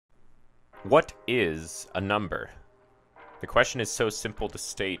What is a number? The question is so simple to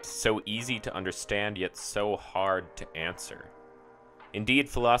state, so easy to understand, yet so hard to answer. Indeed,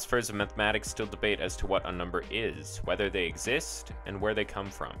 philosophers of mathematics still debate as to what a number is, whether they exist, and where they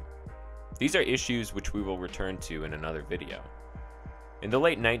come from. These are issues which we will return to in another video. In the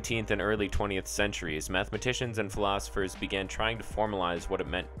late 19th and early 20th centuries, mathematicians and philosophers began trying to formalize what it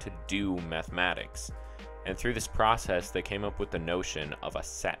meant to do mathematics, and through this process they came up with the notion of a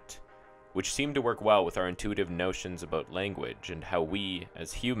set, which seemed to work well with our intuitive notions about language and how we,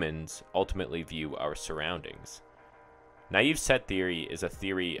 as humans, ultimately view our surroundings. Naive set theory is a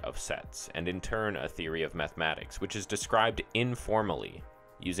theory of sets, and in turn a theory of mathematics, which is described informally,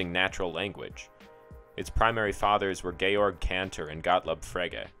 using natural language. Its primary fathers were Georg Cantor and Gottlob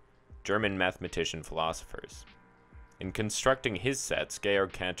Frege, German mathematician philosophers. In constructing his sets,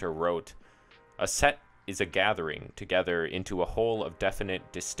 Georg Cantor wrote, "A set is a gathering together into a whole of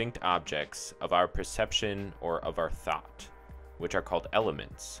definite, distinct objects of our perception or of our thought, which are called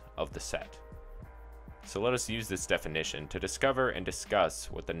elements of the set." So let us use this definition to discover and discuss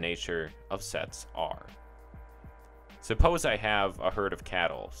what the nature of sets are. Suppose I have a herd of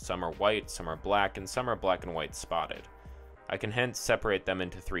cattle. Some are white, some are black, and some are black and white spotted. I can hence separate them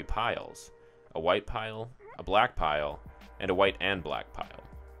into three piles: a white pile, a black pile, and a white and black pile.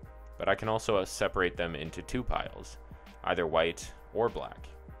 But I can also separate them into two piles, either white or black.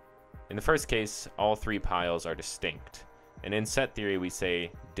 In the first case, all three piles are distinct, and in set theory we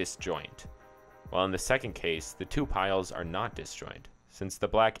say disjoint, while in the second case, the two piles are not disjoint, since the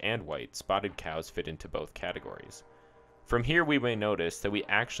black and white spotted cows fit into both categories. From here we may notice that we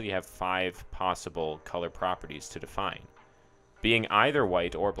actually have 5 possible color properties to define: being either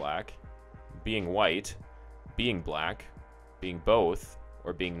white or black, being white, being black, being both,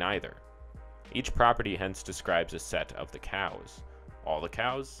 or being neither. Each property hence describes a set of the cows: all the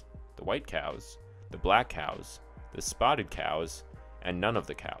cows, the white cows, the black cows, the spotted cows, and none of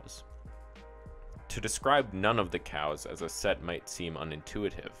the cows. To describe none of the cows as a set might seem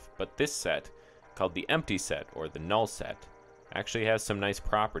unintuitive, but this set, called the empty set or the null set, actually has some nice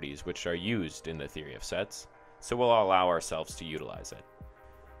properties which are used in the theory of sets, so we'll allow ourselves to utilize it.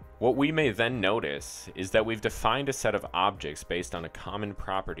 What we may then notice is that we've defined a set of objects based on a common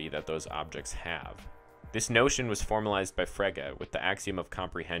property that those objects have. This notion was formalized by Frege with the axiom of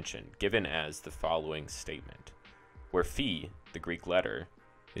comprehension, given as the following statement, where phi, the Greek letter,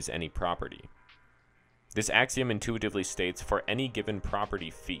 is any property. This axiom intuitively states for any given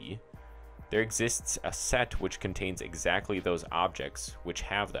property phi, there exists a set which contains exactly those objects which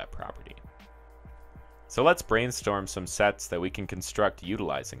have that property. So let's brainstorm some sets that we can construct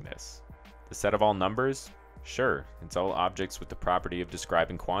utilizing this. The set of all numbers? Sure, it's all objects with the property of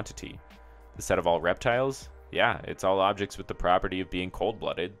describing quantity. The set of all reptiles? Yeah, it's all objects with the property of being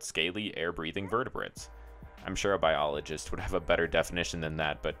cold-blooded, scaly, air-breathing vertebrates. I'm sure a biologist would have a better definition than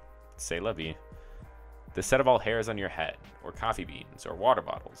that, but c'est la vie. The set of all hairs on your head, or coffee beans, or water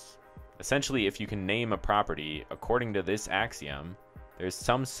bottles. Essentially, if you can name a property according to this axiom, there's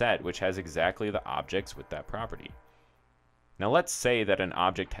some set which has exactly the objects with that property. Now let's say that an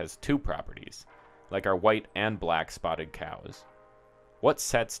object has two properties, like our white and black spotted cows. What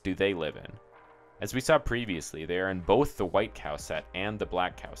sets do they live in? As we saw previously, they are in both the white cow set and the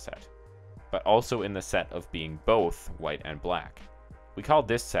black cow set, but also in the set of being both white and black. We call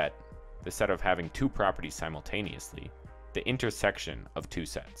this set, the set of having two properties simultaneously, the intersection of two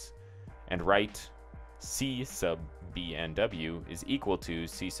sets, and write C sub B and W is equal to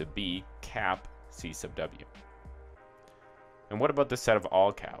C sub B cap C sub W. And what about the set of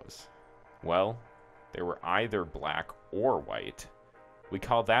all cows? Well, they were either black or white. We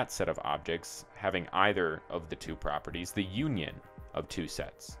call that set of objects having either of the two properties the union of two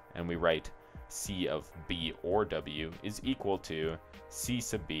sets, and we write C of B or W is equal to C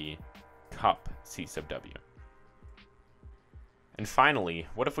sub B cup C sub W. And finally,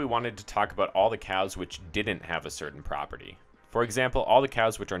 what if we wanted to talk about all the cows which didn't have a certain property? For example, all the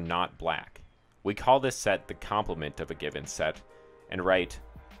cows which are not black. We call this set the complement of a given set and write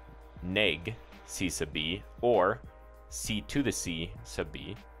neg C sub B or C to the C sub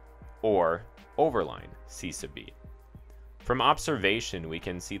B or overline C sub B. From observation, we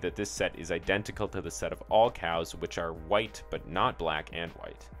can see that this set is identical to the set of all cows which are white but not black and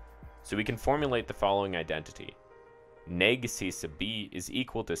white. So we can formulate the following identity. Neg C sub B is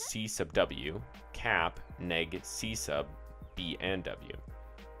equal to C sub W cap neg C sub B and W.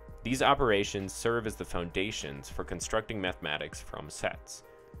 These operations serve as the foundations for constructing mathematics from sets.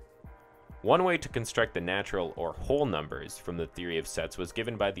 One way to construct the natural or whole numbers from the theory of sets was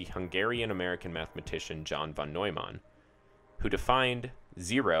given by the Hungarian-American mathematician John von Neumann, who defined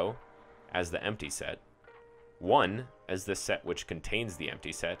 0 as the empty set, 1 as the set which contains the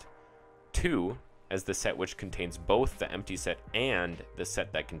empty set, 2 as the set which contains both the empty set and the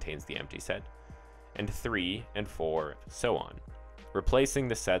set that contains the empty set, and 3 and 4, so on. Replacing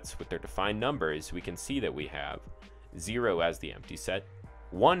the sets with their defined numbers, we can see that we have 0 as the empty set,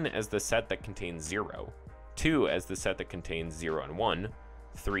 1 as the set that contains 0, 2 as the set that contains 0 and 1,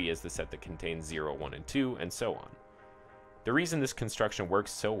 3 as the set that contains 0, 1, and 2, and so on. The reason this construction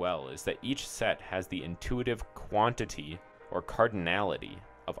works so well is that each set has the intuitive quantity or cardinality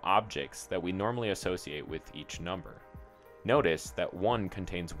of objects that we normally associate with each number. Notice that 1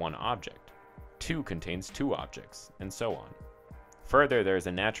 contains 1 object, 2 contains 2 objects, and so on. Further, there is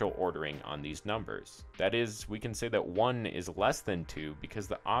a natural ordering on these numbers. That is, we can say that 1 is less than 2 because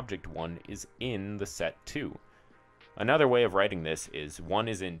the object 1 is in the set 2. Another way of writing this is 1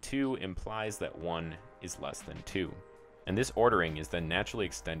 is in 2 implies that 1 is less than 2. And this ordering is then naturally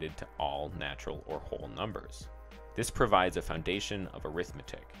extended to all natural or whole numbers. This provides a foundation of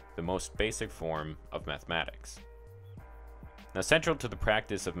arithmetic, the most basic form of mathematics. Now, central to the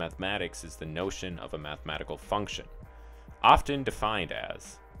practice of mathematics is the notion of a mathematical function, often defined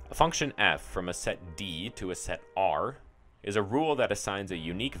as a function f from a set D to a set R is a rule that assigns a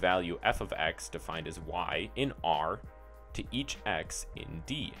unique value f of x defined as y in R to each x in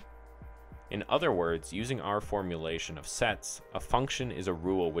D. In other words, using our formulation of sets, a function is a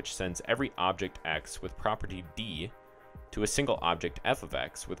rule which sends every object x with property D to a single object f of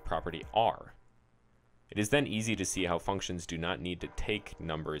x with property R. It is then easy to see how functions do not need to take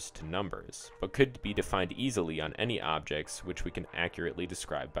numbers to numbers, but could be defined easily on any objects which we can accurately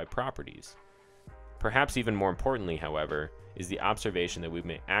describe by properties. Perhaps even more importantly, however, is the observation that we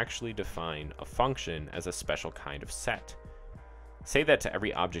may actually define a function as a special kind of set. Say that to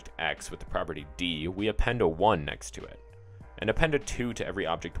every object x with the property D, we append a 1 next to it, and append a 2 to every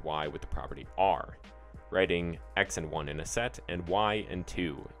object y with the property R, writing x and 1 in a set and y and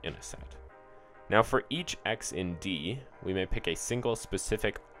 2 in a set. Now for each x in D, we may pick a single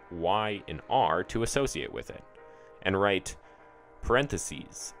specific y in R to associate with it, and write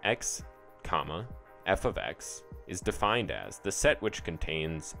parentheses x, comma, f of x is defined as the set which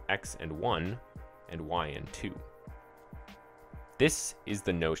contains x and 1 and y and 2. This is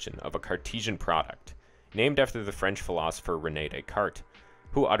the notion of a Cartesian product, named after the French philosopher René Descartes,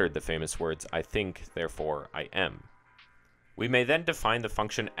 who uttered the famous words, "I think, therefore I am." We may then define the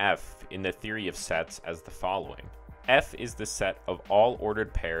function f in the theory of sets as the following. F is the set of all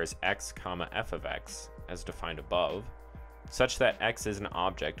ordered pairs x, f of x, as defined above, such that x is an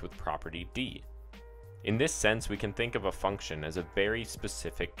object with property D. In this sense, we can think of a function as a very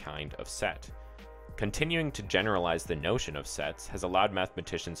specific kind of set. Continuing to generalize the notion of sets has allowed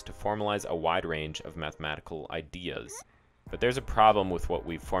mathematicians to formalize a wide range of mathematical ideas. But there's a problem with what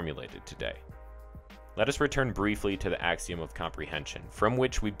we've formulated today. Let us return briefly to the axiom of comprehension, from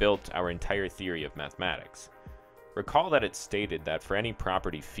which we built our entire theory of mathematics. Recall that it stated that for any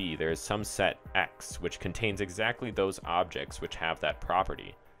property phi, there is some set x which contains exactly those objects which have that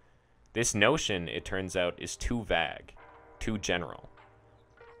property. This notion, it turns out, is too vague, too general.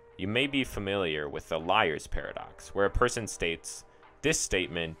 You may be familiar with the liar's paradox, where a person states, "This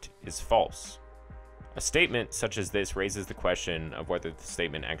statement is false." A statement such as this raises the question of whether the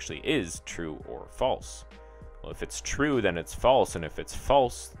statement actually is true or false. Well, if it's true, then it's false, and if it's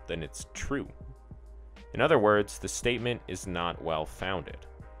false, then it's true. In other words, the statement is not well founded.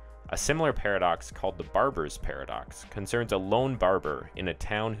 A similar paradox called the barber's paradox concerns a lone barber in a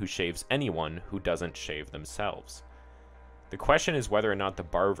town who shaves anyone who doesn't shave themselves. The question is whether or not the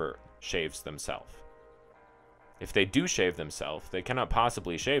barber shaves themselves. If they do shave themselves, they cannot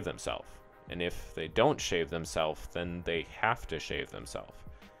possibly shave themselves. And if they don't shave themselves, then they have to shave themselves.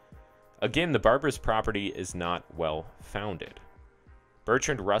 Again, the barber's property is not well founded.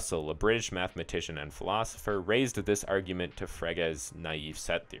 Bertrand Russell, a British mathematician and philosopher, raised this argument to Frege's naive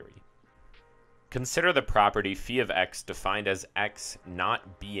set theory. Consider the property phi of x defined as x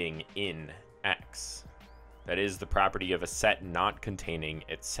not being in x. That is, the property of a set not containing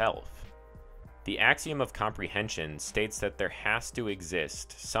itself. The axiom of comprehension states that there has to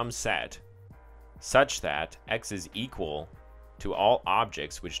exist some set such that x is equal to all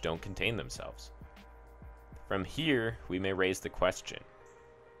objects which don't contain themselves. From here, we may raise the question,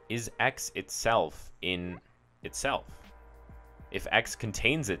 is x itself in itself? If x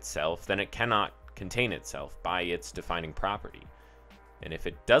contains itself, then it cannot contain itself by its defining property. And if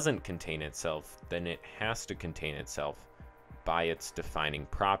it doesn't contain itself, then it has to contain itself by its defining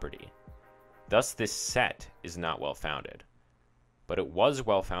property. Thus, this set is not well founded, but it was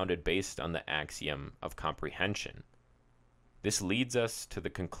well founded based on the axiom of comprehension. This leads us to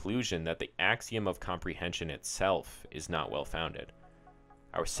the conclusion that the axiom of comprehension itself is not well founded.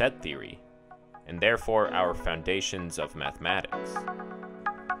 Our set theory, and therefore our foundations of mathematics,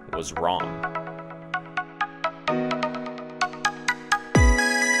 was wrong.